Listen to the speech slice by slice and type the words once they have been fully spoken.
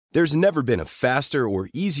There's never been a faster or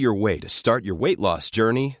easier way to start your weight loss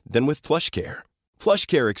journey than with PlushCare.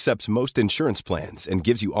 PlushCare accepts most insurance plans and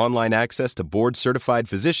gives you online access to board-certified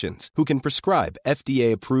physicians who can prescribe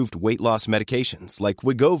FDA-approved weight loss medications like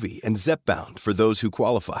Wegovy and Zepbound for those who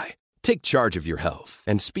qualify. Take charge of your health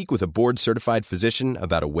and speak with a board-certified physician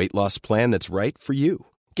about a weight loss plan that's right for you.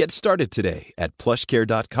 Get started today at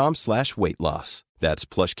plushcare.com/weight-loss. That's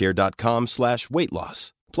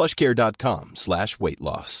plushcare.com/weight-loss.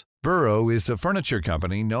 plushcare.com/weight-loss. Burrow is a furniture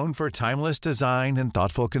company known for timeless design and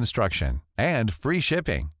thoughtful construction, and free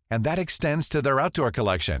shipping, and that extends to their outdoor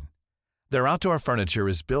collection. Their outdoor furniture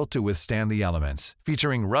is built to withstand the elements,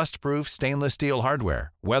 featuring rust-proof stainless steel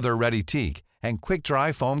hardware, weather-ready teak, and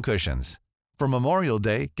quick-dry foam cushions. For Memorial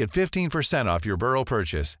Day, get 15% off your Burrow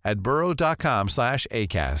purchase at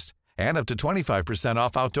burrow.com/acast, and up to 25%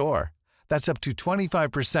 off outdoor. That's up to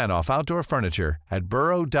 25% off outdoor furniture at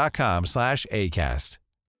burrow.com/acast.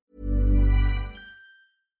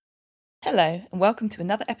 Hello, and welcome to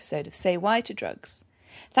another episode of Say Why to Drugs.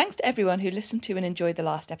 Thanks to everyone who listened to and enjoyed the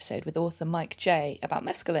last episode with author Mike J. about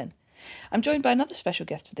mescaline. I'm joined by another special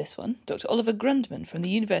guest for this one, Dr. Oliver Grundmann from the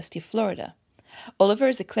University of Florida. Oliver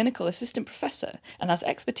is a clinical assistant professor and has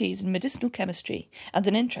expertise in medicinal chemistry and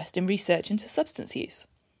an interest in research into substance use.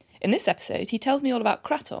 In this episode, he tells me all about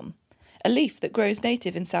kratom, a leaf that grows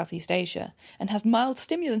native in Southeast Asia and has mild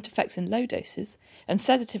stimulant effects in low doses and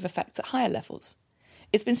sedative effects at higher levels.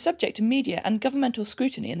 It's been subject to media and governmental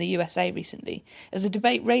scrutiny in the USA recently, as a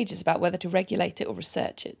debate rages about whether to regulate it or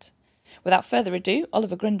research it. Without further ado,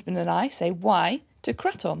 Oliver Grundmann and I say why to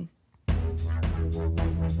kratom.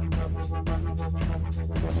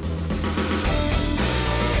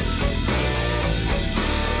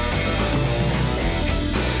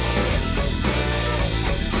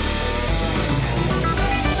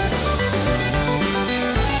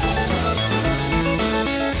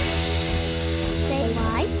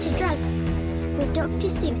 Dr.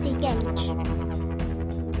 Susie Gage.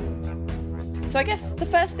 So I guess the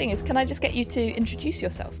first thing is, can I just get you to introduce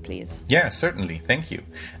yourself, please? Yeah, certainly. Thank you.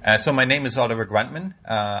 So my name is Oliver Grundmann.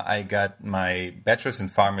 I got my bachelor's in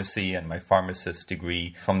pharmacy and my pharmacist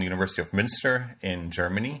degree from the University of Münster in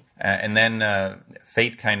Germany. And then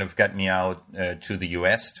fate kind of got me out to the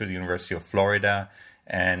US, to the University of Florida.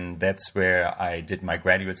 And that's where I did my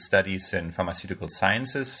graduate studies in pharmaceutical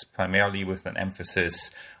sciences, primarily with an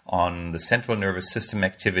emphasis on the central nervous system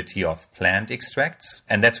activity of plant extracts.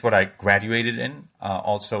 And that's what I graduated in,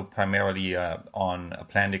 also primarily on a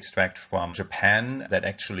plant extract from Japan that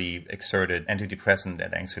actually exerted antidepressant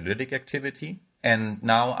and anxiolytic activity. And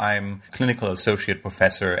now I'm clinical associate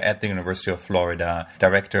professor at the University of Florida,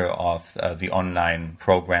 director of the online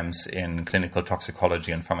programs in clinical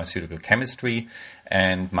toxicology and pharmaceutical chemistry.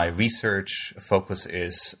 And my research focus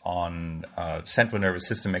is on central nervous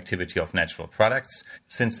system activity of natural products.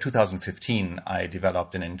 Since 2015, I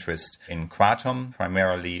developed an interest in kratom,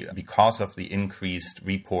 primarily because of the increased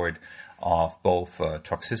report of both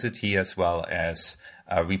toxicity as well as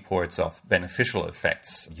reports of beneficial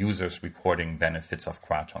effects, users reporting benefits of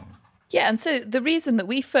kratom. Yeah, and so the reason that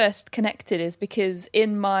we first connected is because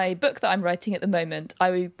in my book that I'm writing at the moment,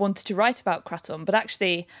 I wanted to write about kratom, but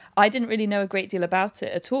actually I didn't really know a great deal about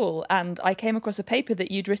it at all. And I came across a paper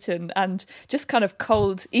that you'd written and just kind of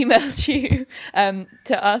cold emailed you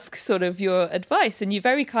to ask sort of your advice. And you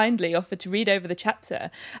very kindly offered to read over the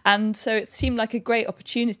chapter. And so it seemed like a great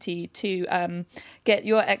opportunity to get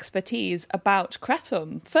your expertise about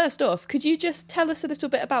kratom. First off, could you just tell us a little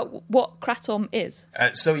bit about what kratom is?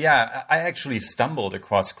 I actually stumbled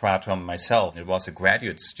across kratom myself. It was a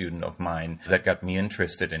graduate student of mine that got me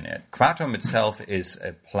interested in it. Kratom itself is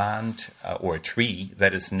a plant or a tree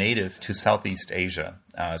that is native to Southeast Asia,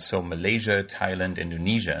 so Malaysia, Thailand,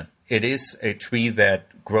 Indonesia. It is a tree that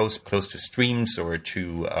grows close to streams or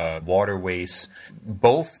to waterways.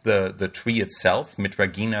 Both the tree itself,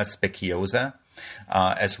 Mitragina speciosa,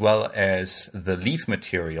 as well as the leaf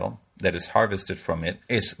material that is harvested from it,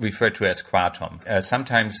 is referred to as kratom.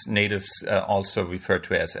 Sometimes natives also refer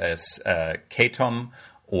to it as katom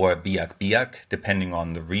or biak, depending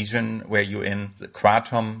on the region where you're in. The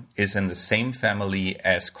kratom is in the same family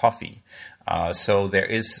as coffee. So there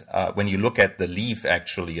is, when you look at the leaf,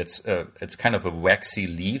 actually, it's kind of a waxy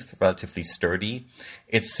leaf, relatively sturdy.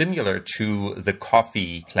 It's similar to the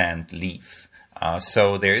coffee plant leaf.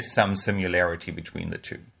 So there is some similarity between the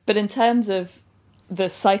two. But in terms of the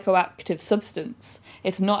psychoactive substance,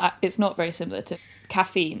 it's not very similar to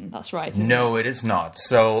caffeine. That's right. No, it is not.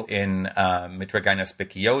 So in Mitragina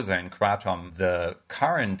speciosa and kratom, the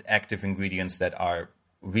current active ingredients that are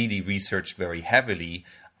really researched very heavily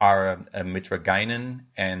are mitragynine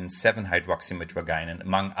and 7-hydroxymitragynine,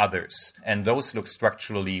 among others. And those look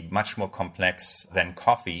structurally much more complex than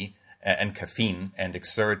coffee and caffeine and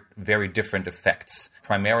exert very different effects.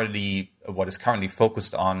 Primarily, what is currently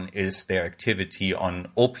focused on is their activity on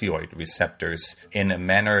opioid receptors in a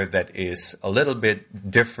manner that is a little bit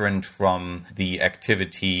different from the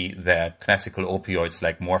activity that classical opioids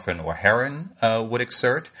like morphine or heroin would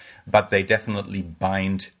exert, but they definitely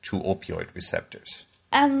bind to opioid receptors.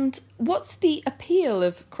 And what's the appeal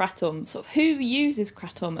of kratom? Sort of who uses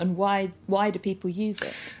kratom and why do people use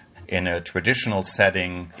it? In a traditional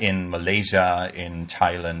setting in Malaysia, in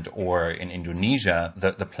Thailand, or in Indonesia,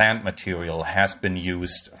 the plant material has been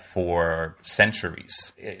used for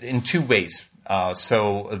centuries in two ways.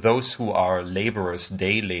 So those who are laborers,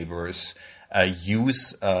 day laborers,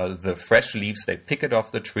 use the fresh leaves. They pick it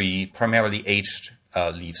off the tree, primarily aged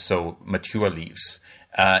leaves, so mature leaves,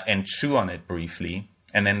 and chew on it briefly,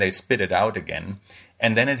 and then they spit it out again.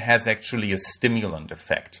 And then it has actually a stimulant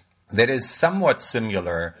effect that is somewhat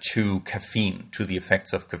similar to caffeine, to the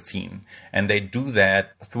effects of caffeine. And they do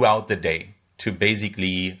that throughout the day to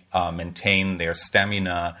basically maintain their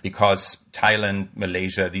stamina, because Thailand,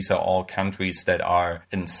 Malaysia, these are all countries that are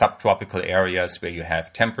in subtropical areas where you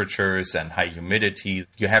have temperatures and high humidity.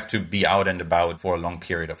 You have to be out and about for a long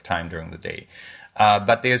period of time during the day.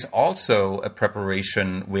 But there's also a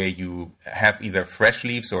preparation where you have either fresh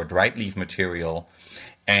leaves or dried leaf material,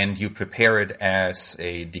 and you prepare it as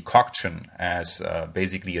a decoction, as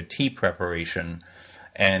basically a tea preparation,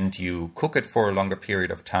 and you cook it for a longer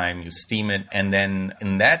period of time, you steam it, and then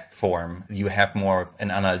in that form, you have more of an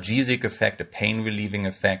analgesic effect, a pain-relieving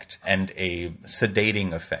effect, and a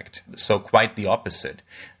sedating effect. So quite the opposite.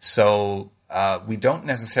 So we don't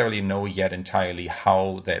necessarily know yet entirely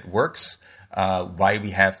how that works, why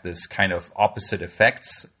we have this kind of opposite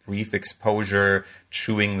effects. Brief exposure,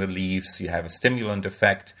 chewing the leaves, you have a stimulant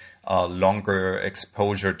effect. Longer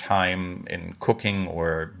exposure time in cooking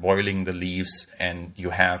or boiling the leaves, and you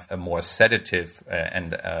have a more sedative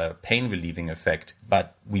and pain-relieving effect.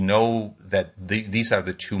 But we know that these are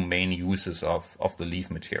the two main uses of the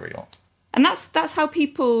leaf material. And that's how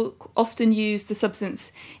people often use the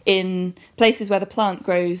substance in places where the plant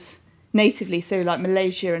grows natively, so like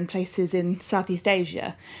Malaysia and places in Southeast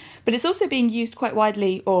Asia. But it's also being used quite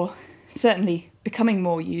widely, or certainly becoming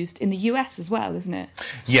more used in the US as well, isn't it?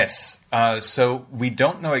 Yes. So we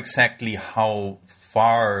don't know exactly how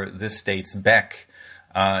far this dates back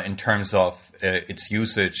in terms of its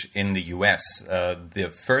usage in the US.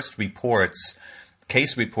 The first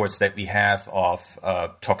case reports that we have of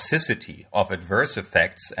toxicity, of adverse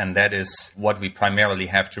effects, and that is what we primarily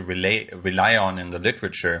have to rely on in the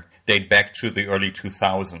literature, date back to the early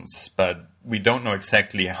 2000s. But we don't know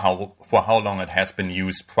exactly for how long it has been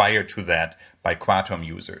used prior to that by kratom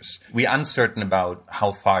users. We're uncertain about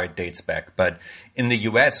how far it dates back. But in the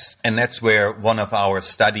US, and that's where one of our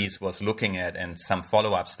studies was looking at, and some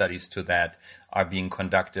follow-up studies to that are being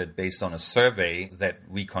conducted based on a survey that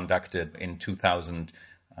we conducted in 2000.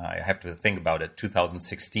 I have to think about it,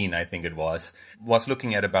 2016, I think it was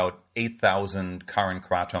looking at about 8,000 current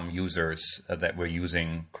kratom users that were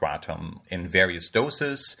using kratom in various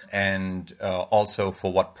doses, and also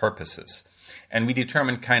for what purposes. And we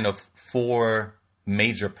determined kind of 4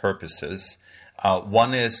 major purposes.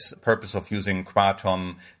 One is the purpose of using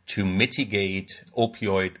kratom to mitigate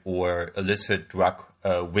opioid or illicit drug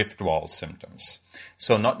withdrawal symptoms.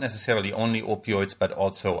 So not necessarily only opioids, but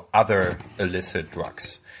also other illicit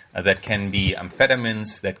drugs. That can be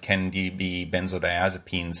amphetamines, that can be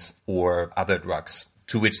benzodiazepines, or other drugs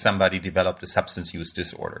to which somebody developed a substance use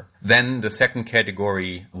disorder. Then the second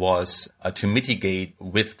category was to mitigate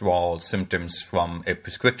withdrawal symptoms from a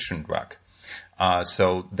prescription drug.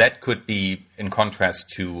 So that could be, in contrast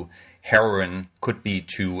to heroin, could be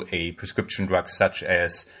to a prescription drug such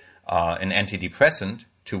as an antidepressant,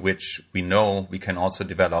 to which we know we can also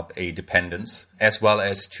develop a dependence, as well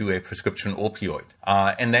as to a prescription opioid.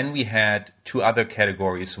 And then we had 2 other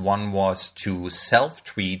categories. One was to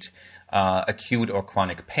self-treat acute or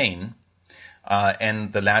chronic pain.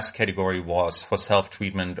 And the last category was for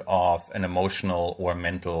self-treatment of an emotional or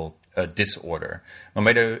mental disorder, no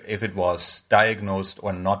matter if it was diagnosed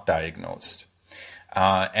or not diagnosed.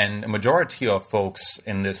 And a majority of folks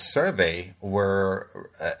in this survey were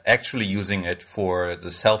actually using it for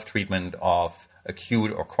the self-treatment of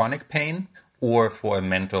acute or chronic pain, or for a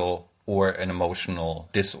mental or an emotional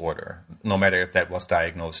disorder, no matter if that was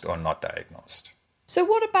diagnosed or not diagnosed. So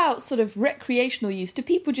what about sort of recreational use? Do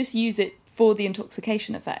people just use it for the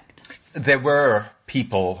intoxication effect? There were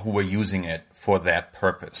people who were using it for that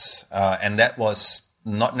purpose, and that was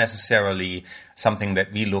not necessarily something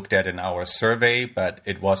that we looked at in our survey, but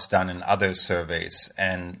it was done in other surveys.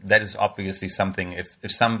 And that is obviously something, if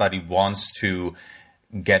somebody wants to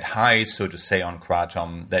get high, so to say, on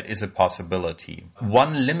kratom, that is a possibility.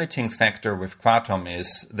 One limiting factor with kratom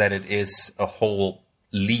is that it is a whole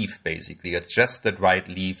leaf, basically. It's just the dried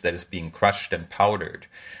leaf that is being crushed and powdered.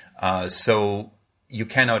 So you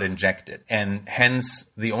cannot inject it. And hence,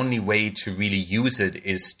 the only way to really use it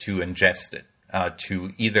is to ingest it.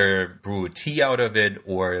 To either brew a tea out of it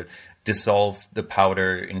or dissolve the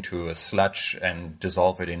powder into a sludge and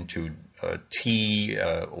dissolve it into tea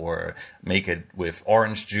or make it with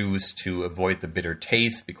orange juice to avoid the bitter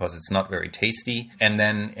taste because it's not very tasty, and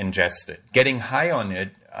then ingest it. Getting high on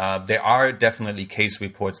it, there are definitely case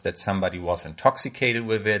reports that somebody was intoxicated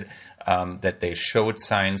with it, that they showed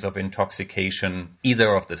signs of intoxication,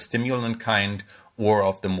 either of the stimulant kind or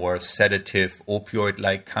of the more sedative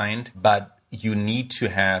opioid-like kind. But you need to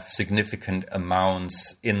have significant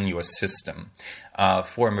amounts in your system.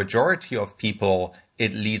 For a majority of people,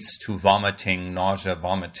 it leads to vomiting, nausea,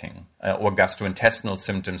 vomiting, or gastrointestinal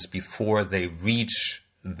symptoms before they reach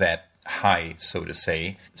that high, so to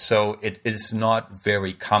say. So it is not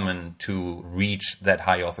very common to reach that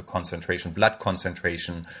high of a concentration, blood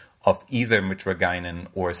concentration of either mitragynine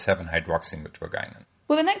or 7-hydroxymitragynine.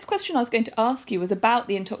 Well, the next question I was going to ask you was about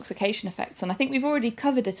the intoxication effects, and I think we've already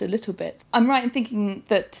covered it a little bit. I'm right in thinking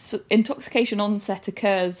that intoxication onset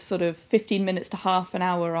occurs sort of 15 minutes to half an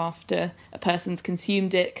hour after a person's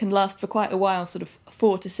consumed it, can last for quite a while, sort of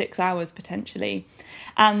 4 to 6 hours potentially.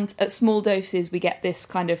 And at small doses, we get this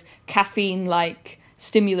kind of caffeine-like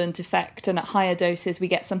stimulant effect, and at higher doses, we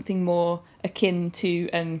get something more akin to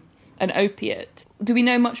an opiate. Do we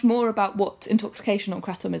know much more about what intoxication on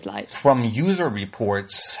kratom is like? From user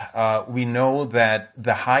reports, we know that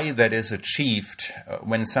the high that is achieved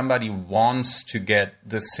when somebody wants to get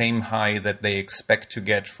the same high that they expect to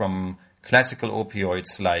get from classical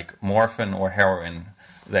opioids like morphine or heroin,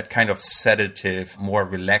 that kind of sedative, more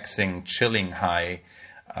relaxing, chilling high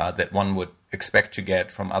that one would expect to get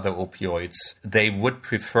from other opioids, they would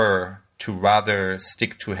prefer to rather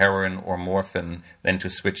stick to heroin or morphine than to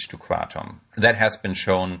switch to kratom. That has been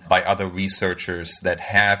shown by other researchers that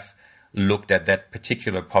have looked at that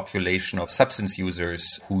particular population of substance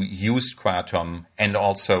users who used kratom and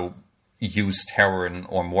also used heroin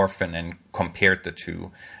or morphine and compared the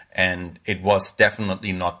two. And it was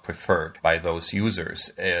definitely not preferred by those users.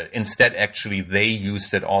 Instead, actually, they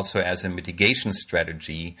used it also as a mitigation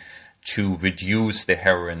strategy to reduce the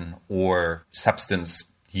heroin or substance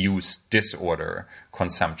use disorder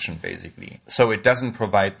consumption, basically. So it doesn't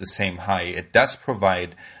provide the same high. It does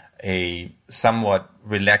provide a somewhat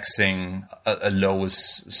relaxing, a low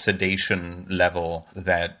sedation level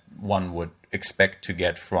that one would expect to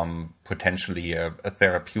get from potentially a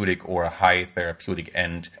therapeutic or a high therapeutic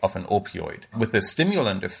end of an opioid. With the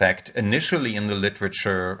stimulant effect, initially in the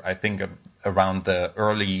literature, I think around the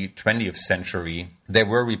early 20th century, there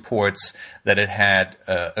were reports that it had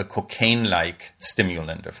a cocaine-like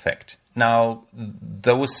stimulant effect. Now,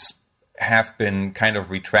 those have been kind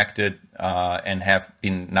of retracted and have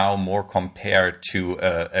been now more compared to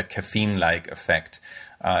a caffeine-like effect.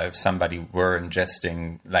 If somebody were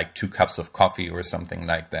ingesting like 2 cups of coffee or something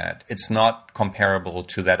like that. It's not comparable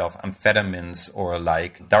to that of amphetamines or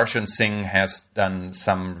like. Darshan Singh has done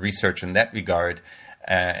some research in that regard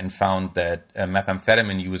and found that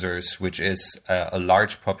methamphetamine users, which is a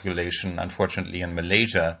large population, unfortunately, in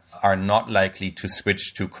Malaysia, are not likely to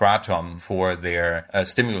switch to kratom for their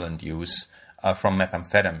stimulant use from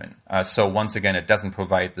methamphetamine. So once again, it doesn't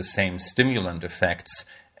provide the same stimulant effects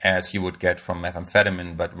as you would get from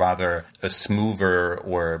methamphetamine, but rather a smoother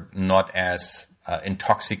or not as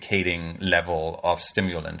intoxicating level of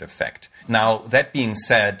stimulant effect. Now, that being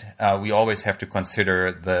said, we always have to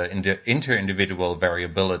consider the inter-individual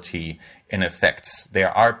variability in effects. There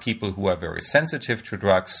are people who are very sensitive to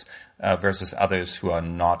drugs versus others who are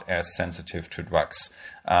not as sensitive to drugs.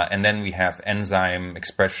 And then we have enzyme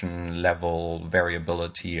expression level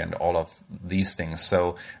variability and all of these things.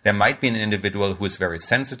 So there might be an individual who is very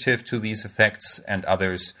sensitive to these effects and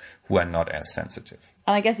others who are not as sensitive.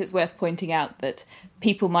 And I guess it's worth pointing out that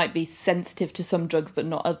people might be sensitive to some drugs but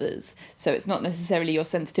not others. So it's not necessarily you're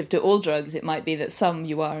sensitive to all drugs. It might be that some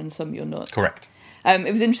you are and some you're not. Correct.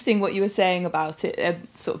 It was interesting what you were saying about it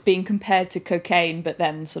sort of being compared to cocaine, but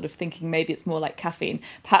then sort of thinking maybe it's more like caffeine.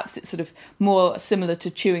 Perhaps it's sort of more similar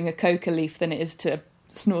to chewing a coca leaf than it is to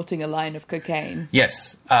snorting a line of cocaine.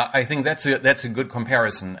 Yes, I think that's a good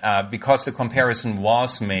comparison because the comparison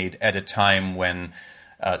was made at a time when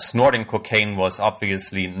snorting cocaine was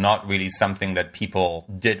obviously not really something that people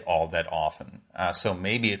did all that often. So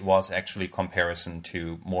maybe it was actually comparison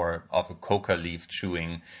to more of a coca leaf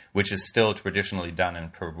chewing, which is still traditionally done in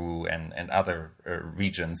Peru and other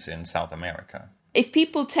regions in South America. If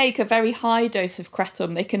people take a very high dose of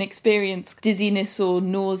kratom, they can experience dizziness or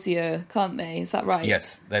nausea, can't they? Is that right?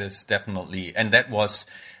 Yes, that is definitely. And that was,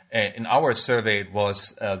 in our survey, it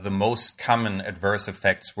was the most common adverse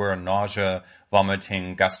effects were nausea,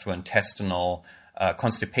 vomiting, gastrointestinal,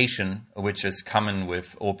 constipation, which is common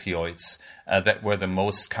with opioids. That were the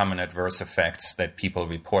most common adverse effects that people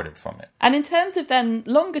reported from it. And in terms of then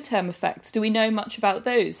longer term effects, do we know much about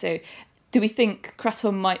those? So do we think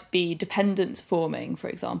kratom might be dependence forming, for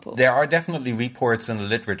example? There are definitely reports in the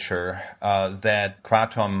literature that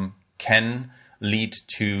kratom can lead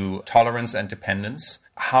to tolerance and dependence.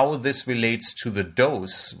 How this relates to the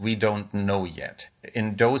dose, we don't know yet.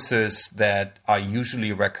 In doses that are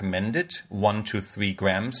usually recommended, 1 to 3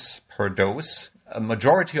 grams per dose, a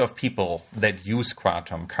majority of people that use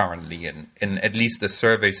kratom currently, in at least the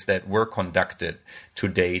surveys that were conducted to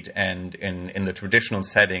date and in the traditional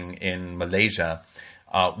setting in Malaysia,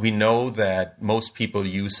 we know that most people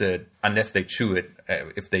use it, unless they chew it,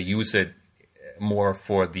 if they use it more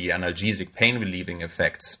for the analgesic pain relieving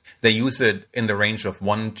effects, they use it in the range of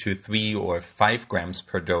 1 to 3 or 5 grams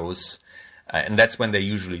per dose. And that's when they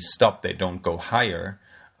usually stop. They don't go higher.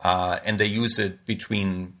 And they use it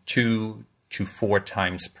between 2 to 4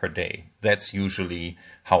 times per day. That's usually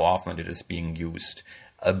how often it is being used.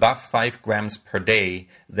 Above 5 grams per day,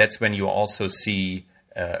 that's when you also see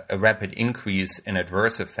a rapid increase in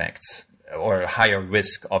adverse effects or a higher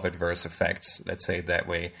risk of adverse effects, let's say it that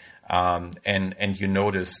way. And you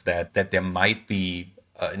notice that there might be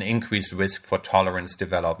an increased risk for tolerance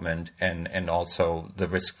development and also the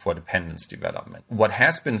risk for dependence development. What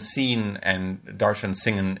has been seen, and Darshan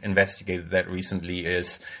Singh investigated that recently,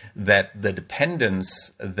 is that the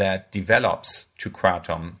dependence that develops to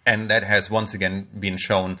kratom, and that has once again been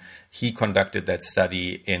shown, he conducted that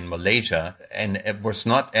study in Malaysia, and it was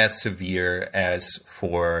not as severe as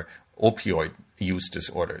for opioid use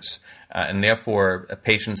disorders. And therefore,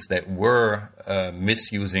 patients that were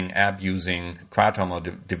misusing, abusing kratom or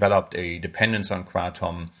developed a dependence on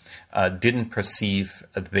kratom didn't perceive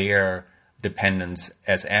their dependence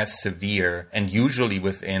as severe. And usually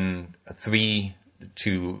within 3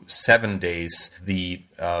 to 7 days, the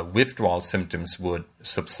withdrawal symptoms would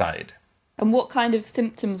subside. And what kind of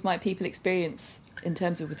symptoms might people experience in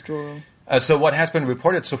terms of withdrawal? So what has been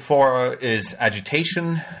reported so far is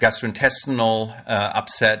agitation, gastrointestinal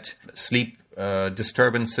upset, sleep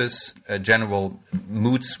disturbances, general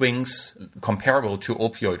mood swings comparable to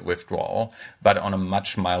opioid withdrawal, but on a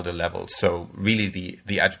much milder level. So really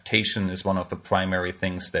the agitation is one of the primary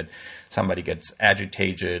things that somebody gets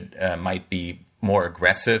agitated, might be more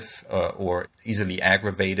aggressive or easily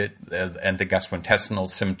aggravated, and the gastrointestinal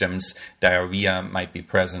symptoms, diarrhea might be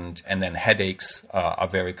present, and then headaches are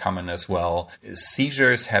very common as well.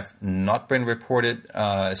 Seizures have not been reported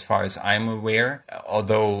as far as I'm aware,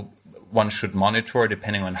 although one should monitor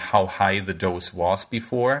depending on how high the dose was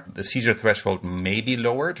before. The seizure threshold may be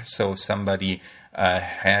lowered, so if somebody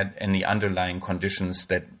had any underlying conditions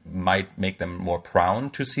that might make them more prone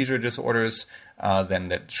to seizure disorders, then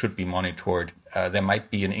that should be monitored. There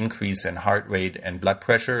might be an increase in heart rate and blood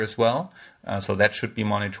pressure as well, so that should be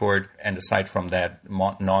monitored. And aside from that,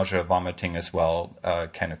 nausea, vomiting as well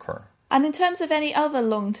can occur. And in terms of any other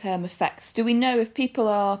long-term effects, do we know if people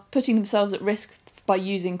are putting themselves at risk by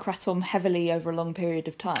using kratom heavily over a long period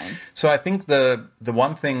of time? So I think the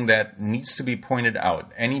one thing that needs to be pointed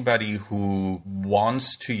out, anybody who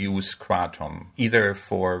wants to use kratom, either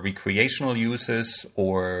for recreational uses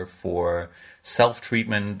or for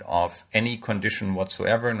self-treatment of any condition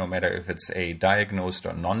whatsoever, no matter if it's a diagnosed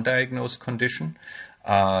or non-diagnosed condition,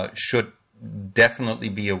 should definitely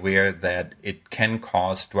be aware that it can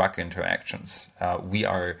cause drug interactions. We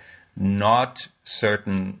are not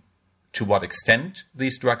certain to what extent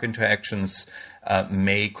these drug interactions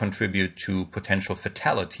may contribute to potential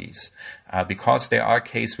fatalities, because there are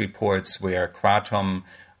case reports where kratom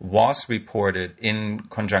was reported in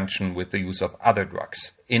conjunction with the use of other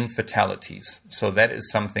drugs in fatalities. So that is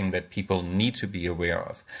something that people need to be aware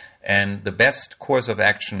of. And the best course of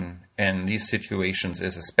action in these situations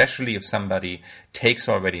is, especially if somebody takes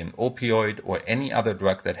already an opioid or any other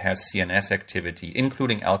drug that has CNS activity,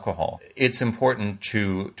 including alcohol, it's important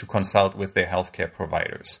to consult with their healthcare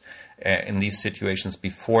providers in these situations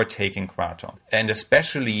before taking kratom. And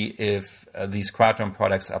especially if these kratom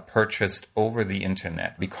products are purchased over the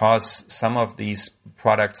internet, because some of these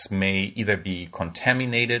products may either be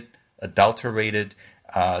contaminated, adulterated,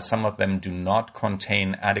 Some of them do not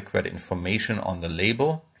contain adequate information on the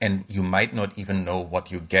label, and you might not even know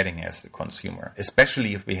what you're getting as the consumer,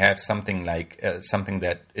 especially if we have something like something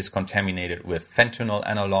that is contaminated with fentanyl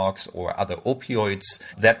analogs or other opioids.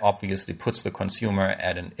 That obviously puts the consumer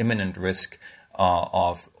at an imminent risk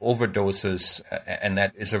of overdoses, and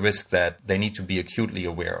that is a risk that they need to be acutely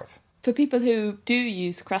aware of. For people who do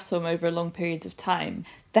use kratom over long periods of time,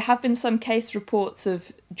 there have been some case reports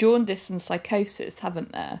of jaundice and psychosis,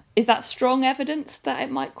 haven't there? Is that strong evidence that it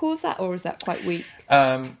might cause that, or is that quite weak?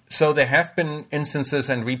 So there have been instances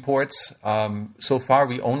and reports. So far,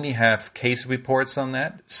 we only have case reports on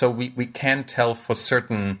that. So we can't tell for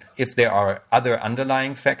certain if there are other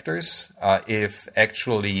underlying factors, if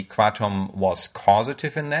actually kratom was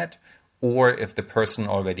causative in that, or if the person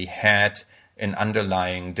already had an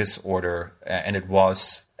underlying disorder and it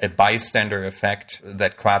was a bystander effect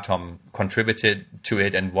that kratom contributed to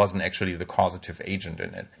it and wasn't actually the causative agent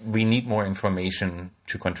in it. We need more information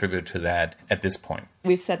to contribute to that at this point.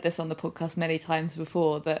 We've said this on the podcast many times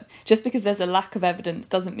before, that just because there's a lack of evidence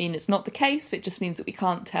doesn't mean it's not the case, it just means that we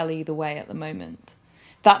can't tell either way at the moment.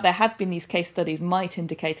 That there have been these case studies might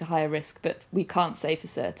indicate a higher risk, but we can't say for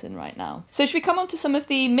certain right now. So should we come on to some of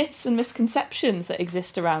the myths and misconceptions that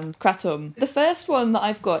exist around kratom? The first one that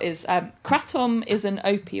I've got is kratom is an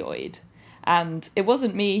opioid. And it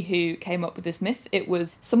wasn't me who came up with this myth. It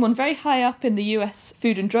was someone very high up in the US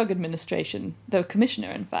Food and Drug Administration, the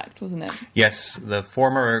commissioner, in fact, wasn't it? Yes, the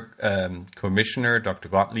former commissioner, Dr.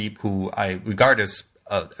 Gottlieb, who I regard as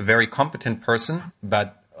a very competent person,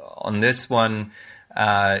 but on this one,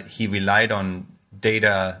 he relied on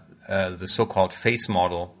data, the so-called FACE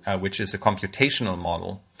model, which is a computational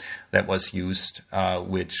model that was used,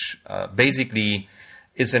 which basically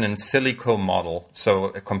is an in silico model, so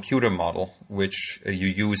a computer model, which you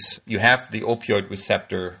use. You have the opioid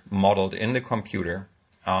receptor modeled in the computer,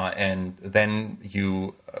 and then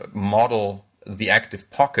you model the active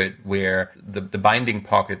pocket where the binding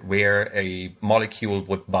pocket where a molecule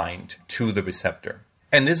would bind to the receptor.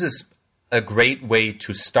 And this is a great way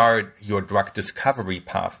to start your drug discovery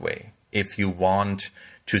pathway if you want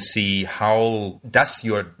to see how does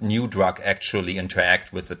your new drug actually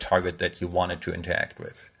interact with the target that you want it to interact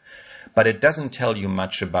with. But it doesn't tell you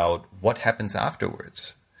much about what happens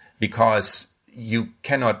afterwards, because you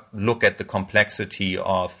cannot look at the complexity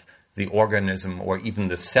of the organism or even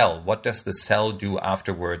the cell. What does the cell do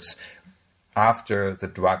afterwards, after the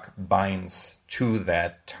drug binds to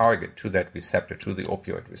that target, to that receptor, to the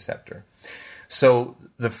opioid receptor? So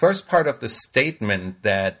the first part of the statement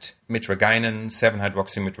that mitragynine,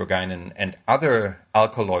 7-hydroxymitragynine, and other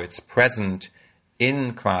alkaloids present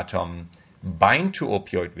in kratom bind to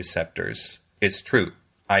opioid receptors is true.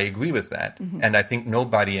 I agree with that. Mm-hmm. And I think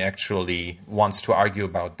nobody actually wants to argue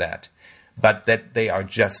about that. But that they are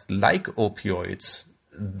just like opioids,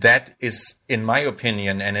 that is, in my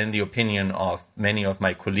opinion, and in the opinion of many of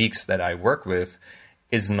my colleagues that I work with,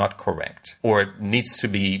 is not correct, or needs to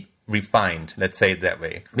be refined, let's say it that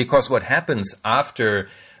way. Because what happens after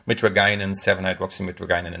mitragynine,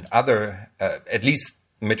 7-hydroxymitragynine, and other, at least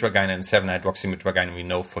mitragynine and 7-hydroxymitragynine, we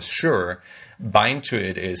know for sure, bind to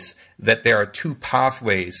it, is that there are two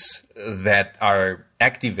pathways that are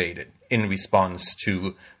activated in response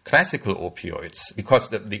to classical opioids, because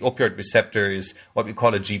the opioid receptor is what we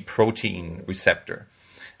call a G protein receptor.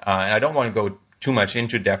 And I don't want to go too much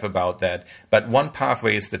into depth about that, but one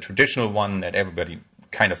pathway is the traditional one that everybody,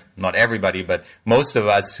 kind of not everybody, but most of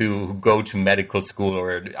us who go to medical school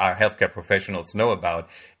or are healthcare professionals know about.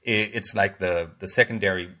 It's like the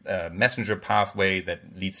secondary messenger pathway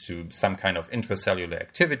that leads to some kind of intracellular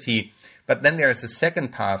activity. But then there is a second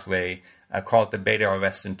pathway called the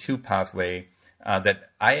beta-arrestin 2 pathway that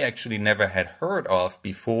I actually never had heard of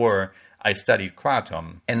before I studied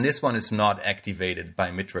kratom. And this one is not activated by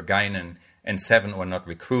mitragynine and 7, or not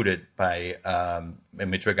recruited by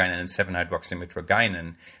mitragynine and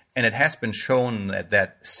 7-hydroxymitragynine. And it has been shown that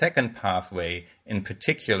that second pathway in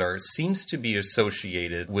particular seems to be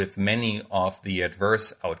associated with many of the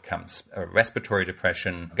adverse outcomes, respiratory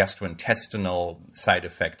depression, gastrointestinal side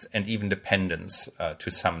effects, and even dependence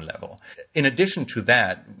to some level. In addition to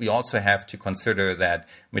that, we also have to consider that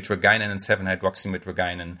mitragynine and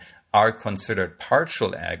 7-hydroxymitragynine are considered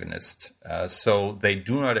partial agonists, so they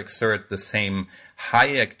do not exert the same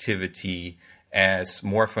high activity as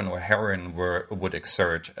morphine or heroin would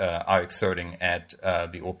exert, are exerting at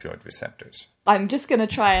the opioid receptors. I'm just going to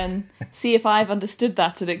try and see if I've understood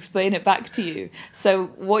that and explain it back to you. So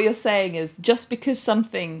what you're saying is, just because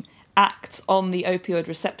something acts on the opioid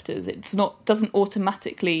receptors. Doesn't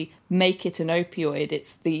automatically make it an opioid.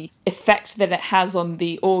 It's the effect that it has on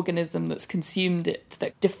the organism that's consumed it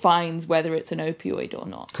that defines whether it's an opioid or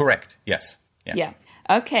not. Correct. Yes. Yeah.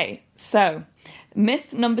 Okay, so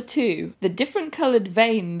myth number 2. The different coloured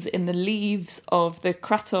veins in the leaves of the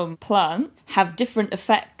kratom plant have different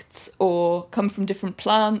effects or come from different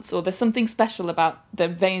plants, or there's something special about the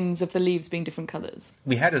veins of the leaves being different colours.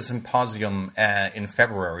 We had a symposium in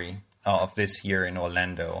February of this year in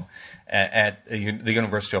Orlando at the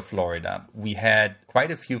University of Florida. We had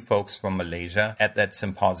quite a few folks from Malaysia at that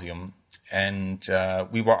symposium. And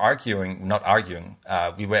we were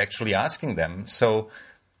we were actually asking them, so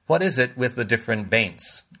what is it with the different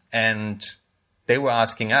veins? And they were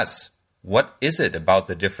asking us, what is it about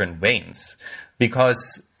the different veins?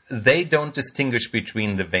 Because they don't distinguish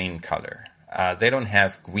between the vein color. They don't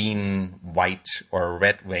have green, white, or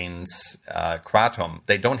red veins, kratom.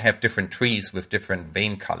 They don't have different trees with different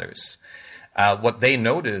vein colors. What they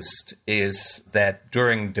noticed is that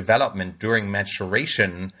during development, during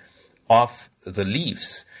maturation of the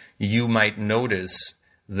leaves, you might notice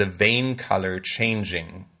the vein color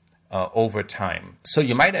changing over time. So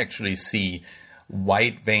you might actually see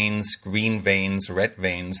white veins, green veins, red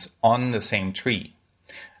veins on the same tree.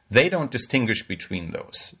 They don't distinguish between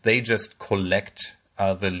those. They just collect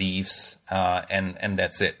the leaves and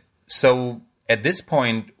that's it. So at this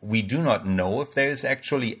point, we do not know if there is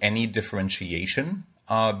actually any differentiation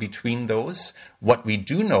between those. What we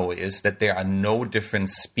do know is that there are no different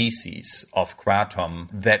species of kratom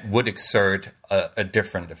that would exert a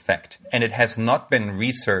different effect. And it has not been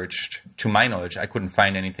researched, to my knowledge, I couldn't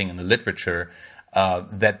find anything in the literature,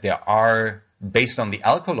 that there are, based on the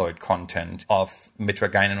alkaloid content of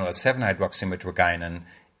mitragynine or 7-hydroxymitragynine,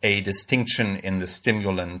 a distinction in the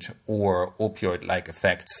stimulant or opioid-like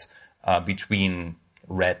effects between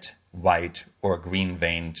red, white, or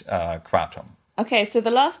green-veined kratom. Okay, so the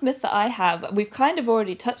last myth that I have, we've kind of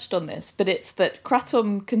already touched on this, but it's that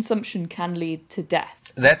kratom consumption can lead to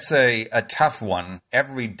death. That's a tough one.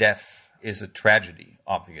 Every death is a tragedy,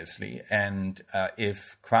 obviously. And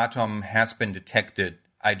if kratom has been detected,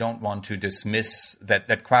 I don't want to dismiss that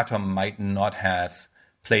kratom might not have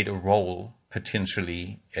played a role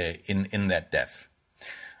potentially in that death.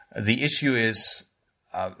 The issue is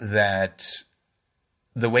that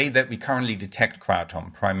the way that we currently detect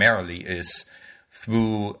kratom primarily is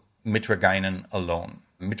through mitragynine alone.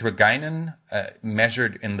 Mitragynine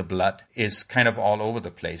measured in the blood is kind of all over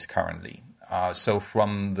the place currently. So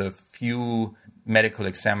from the few medical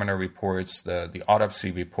examiner reports, the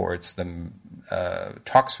autopsy reports, the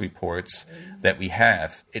tox reports that we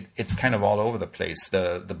have, it's kind of all over the place,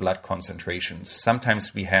 the blood concentrations.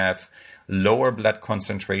 Sometimes we have lower blood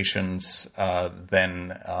concentrations than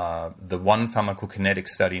the one pharmacokinetic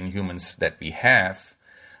study in humans that we have.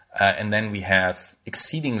 And then we have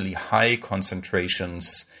exceedingly high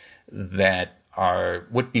concentrations that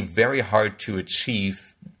would be very hard to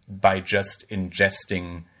achieve by just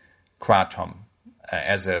ingesting kratom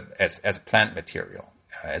as a plant material,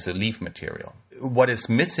 as a leaf material. What is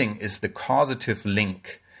missing is the causative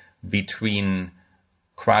link between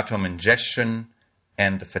kratom ingestion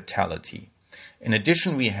and the fatality. In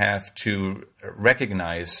addition, we have to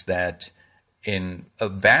recognize that in a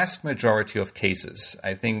vast majority of cases,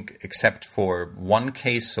 I think except for one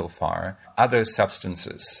case so far, other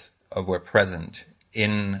substances were present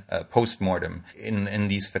in post-mortem in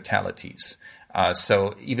these fatalities.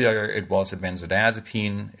 So either it was a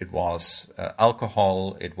benzodiazepine, it was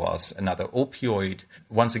alcohol, it was another opioid.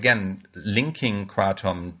 Once again, linking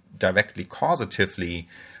kratom directly causatively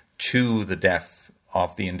to the death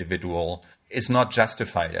of the individual is not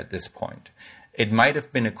justified at this point. It might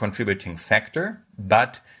have been a contributing factor,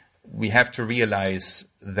 but we have to realize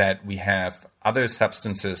that we have other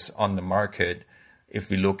substances on the market. If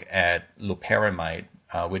we look at loperamide,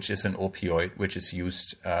 which is an opioid, which is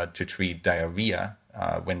used to treat diarrhea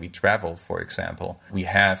when we travel, for example. We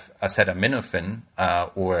have acetaminophen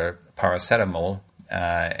or paracetamol,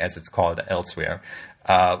 as it's called elsewhere,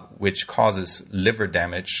 which causes liver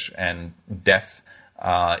damage and death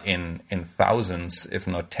in thousands, if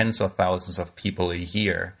not tens of thousands of people a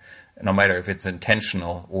year, no matter if it's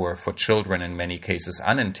intentional or for children in many cases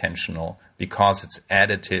unintentional, because it's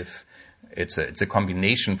additive. It's a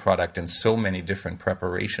combination product in so many different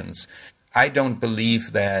preparations. I don't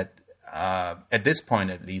believe that, at this point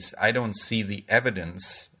at least, I don't see the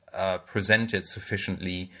evidence presented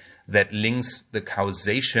sufficiently that links the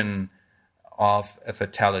causation of a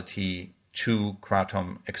fatality to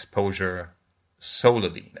kratom exposure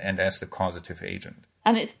solely and as the causative agent.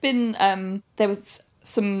 And it's been, there was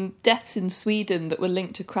some deaths in Sweden that were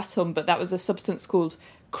linked to kratom, but that was a substance called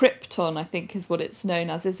Krypton, I think is what it's known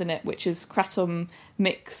as, isn't it? Which is kratom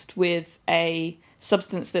mixed with a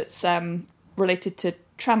substance that's related to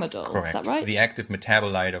tramadol. Correct. Is that right? The active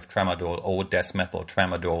metabolite of tramadol, O-desmethyl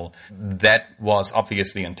tramadol, that was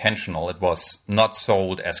obviously intentional. It was not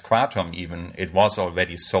sold as kratom even. It was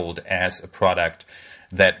already sold as a product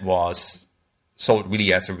that was sold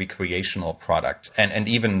really as a recreational product. And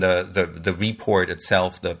even the report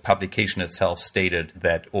itself, the publication itself stated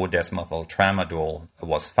that O-desmethyl tramadol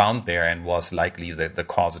was found there and was likely the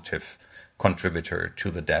causative contributor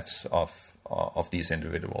to the deaths of these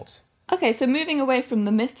individuals. Okay, so moving away from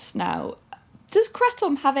the myths now, does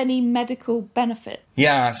kratom have any medical benefit?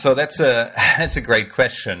 Yeah, so that's a great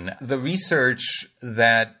question. The research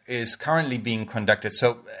that is currently being conducted,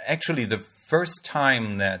 so actually the first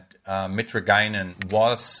time that mitragynine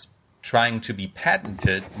was trying to be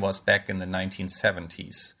patented was back in the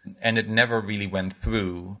 1970s. And it never really went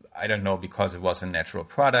through. I don't know, because it was a natural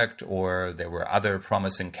product or there were other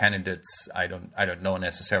promising candidates. I don't know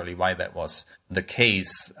necessarily why that was the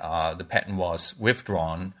case. The patent was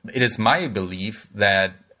withdrawn. It is my belief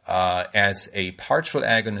that as a partial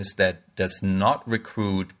agonist that does not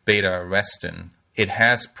recruit beta-arrestin, it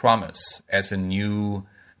has promise as a new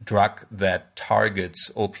drug that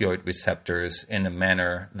targets opioid receptors in a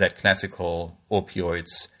manner that classical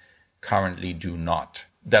opioids currently do not.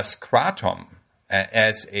 Does kratom,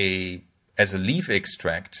 as a leaf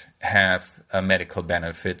extract, have medical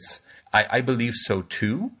benefits? I believe so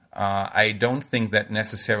too. I don't think that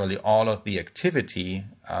necessarily all of the activity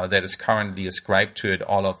that is currently ascribed to it,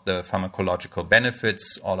 all of the pharmacological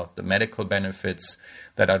benefits, all of the medical benefits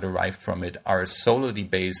that are derived from it are solely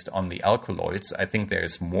based on the alkaloids. I think there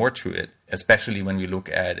is more to it, especially when we look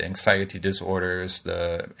at anxiety disorders,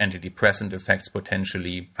 the antidepressant effects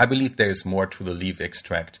potentially. I believe there is more to the leaf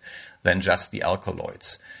extract than just the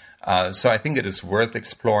alkaloids. So I think it is worth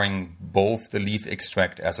exploring both the leaf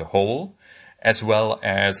extract as a whole, as well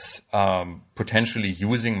as potentially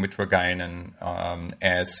using mitragynine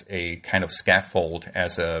as a kind of scaffold,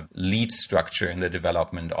 as a lead structure in the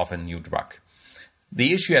development of a new drug.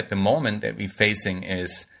 The issue at the moment that we're facing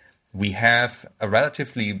is we have a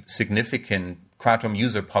relatively significant kratom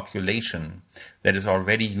user population that is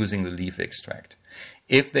already using the leaf extract.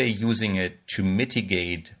 If they're using it to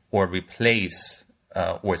mitigate or replace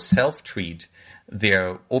or self-treat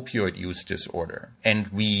their opioid use disorder, and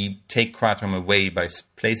we take kratom away by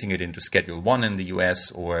placing it into Schedule I in the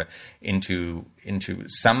US or into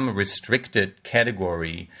some restricted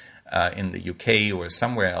category in the UK or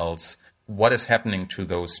somewhere else, what is happening to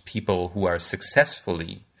those people who are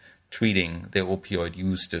successfully treating their opioid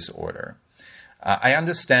use disorder? I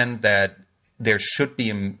understand that there should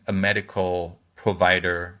be a medical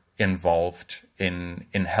provider involved in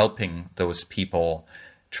helping those people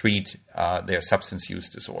treat their substance use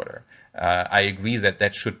disorder. I agree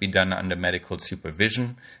that should be done under medical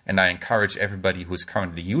supervision, and I encourage everybody who is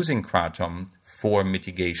currently using kratom for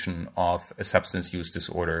mitigation of a substance use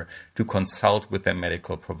disorder to consult with their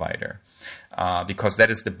medical provider, because that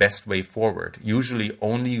is the best way forward. Usually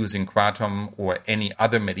only using kratom or any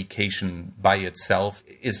other medication by itself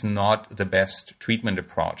is not the best treatment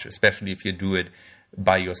approach, especially if you do it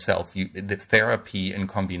by yourself. The therapy in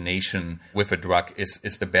combination with a drug is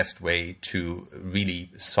the best way to really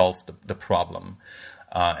solve the problem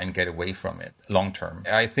and get away from it long term.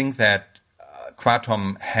 I think that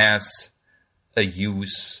kratom has a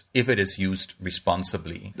use if it is used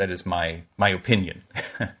responsibly. That is my opinion.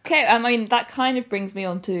 Okay, I mean, that kind of brings me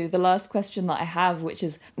on to the last question that I have, which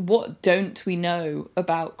is, what don't we know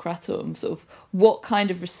about kratom? Sort of, what kind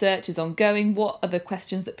of research is ongoing? What are the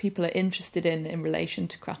questions that people are interested in relation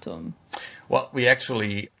to kratom? Well, we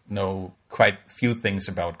actually know quite few things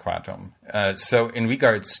about kratom. So in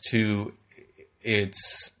regards to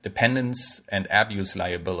its dependence and abuse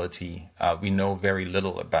liability, we know very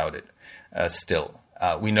little about it still.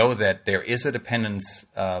 We know that there is a dependence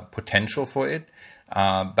potential for it,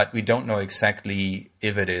 but we don't know exactly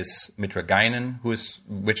if it is mitragynine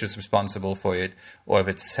which is responsible for it, or if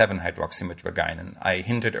it's 7-hydroxymitragynine. I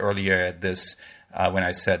hinted earlier at this when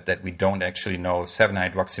I said that we don't actually know if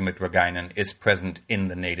 7-hydroxymitragynine is present in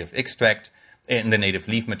the native extract, in the native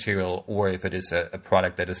leaf material, or if it is a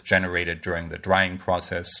product that is generated during the drying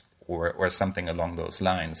process or something along those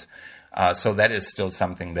lines. So that is still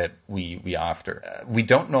something that we after. We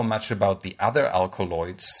don't know much about the other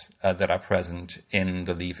alkaloids that are present in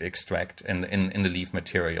the leaf extract, in the leaf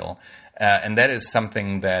material. And that is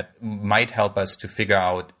something that might help us to figure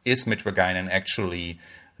out, is mitragynine actually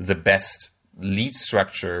the best lead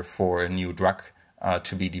structure for a new drug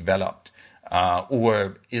to be developed?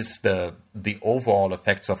 Or is the overall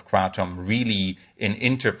effects of kratom really an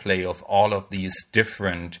interplay of all of these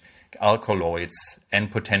different alkaloids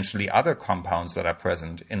and potentially other compounds that are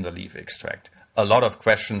present in the leaf extract? A lot of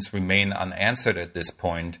questions remain unanswered at this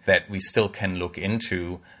point that we still can look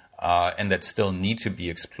into and that still need to be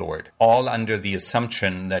explored, all under the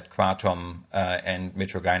assumption that kratom and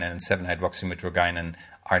mitragynine and 7-hydroxymitragynine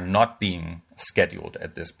are not being scheduled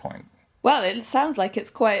at this point. Well, it sounds like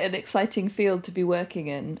it's quite an exciting field to be working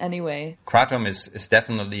in anyway. Kratom is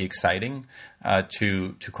definitely exciting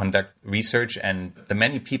to conduct research, and the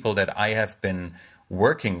many people that I have been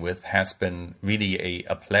working with has been really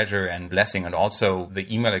a pleasure and blessing. And also the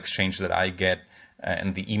email exchange that I get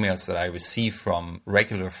and the emails that I receive from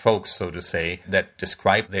regular folks, so to say, that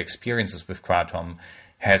describe their experiences with kratom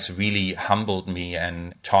has really humbled me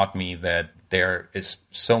and taught me that there is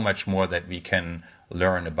so much more that we can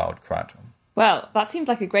learn about kratom. Well, that seems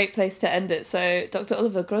like a great place to end it. So, Dr.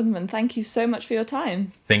 Oliver Grundmann, thank you so much for your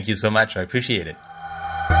time. Thank you so much. I appreciate it.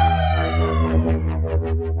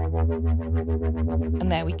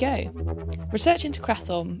 And there we go. Research into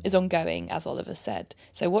kratom is ongoing, as Oliver said,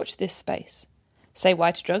 so watch this space. Say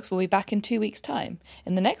Why to Drugs will be back in 2 weeks' time.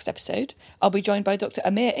 In the next episode, I'll be joined by Dr.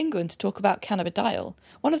 Amir England to talk about cannabidiol,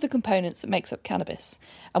 one of the components that makes up cannabis,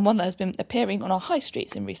 and one that has been appearing on our high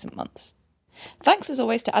streets in recent months. Thanks as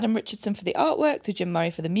always to Adam Richardson for the artwork, to Jim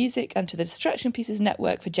Murray for the music, and to the Distraction Pieces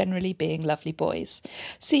Network for generally being lovely boys.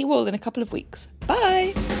 See you all in a couple of weeks.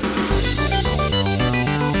 Bye!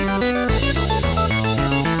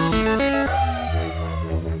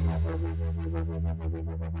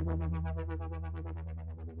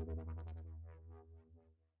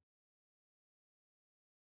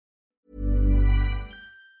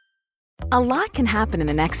 A lot can happen in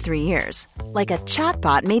the next 3 years. Like a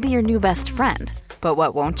chatbot may be your new best friend. But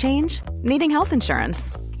what won't change? Needing health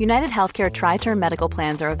insurance. United Healthcare Tri-Term Medical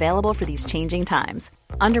Plans are available for these changing times.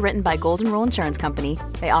 Underwritten by Golden Rule Insurance Company,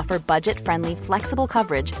 they offer budget-friendly, flexible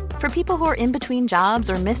coverage for people who are in between jobs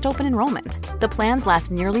or missed open enrollment. The plans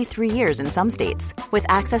last nearly 3 years in some states, with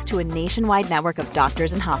access to a nationwide network of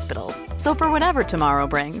doctors and hospitals. So for whatever tomorrow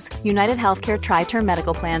brings, United Healthcare Tri-Term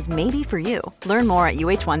Medical Plans may be for you. Learn more at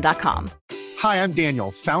UH1.com. Hi, I'm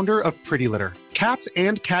Daniel, founder of Pretty Litter. Cats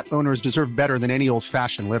and cat owners deserve better than any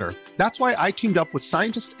old-fashioned litter. That's why I teamed up with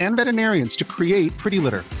scientists and veterinarians to create Pretty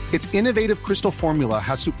Litter. Its innovative crystal formula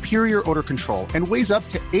has superior odor control and weighs up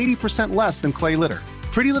to 80% less than clay litter.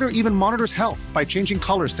 Pretty Litter even monitors health by changing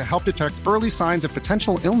colors to help detect early signs of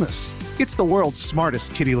potential illness. It's the world's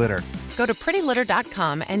smartest kitty litter. Go to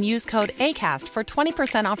prettylitter.com and use code ACAST for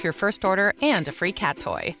 20% off your first order and a free cat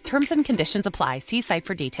toy. Terms and conditions apply. See site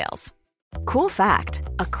for details. Cool fact,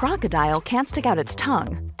 a crocodile can't stick out its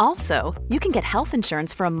tongue. Also, you can get health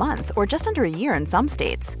insurance for a month or just under a year in some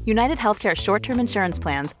states. United Healthcare short-term insurance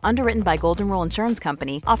plans, underwritten by Golden Rule Insurance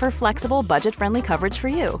Company, offer flexible, budget-friendly coverage for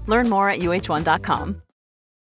you. Learn more at UH1.com.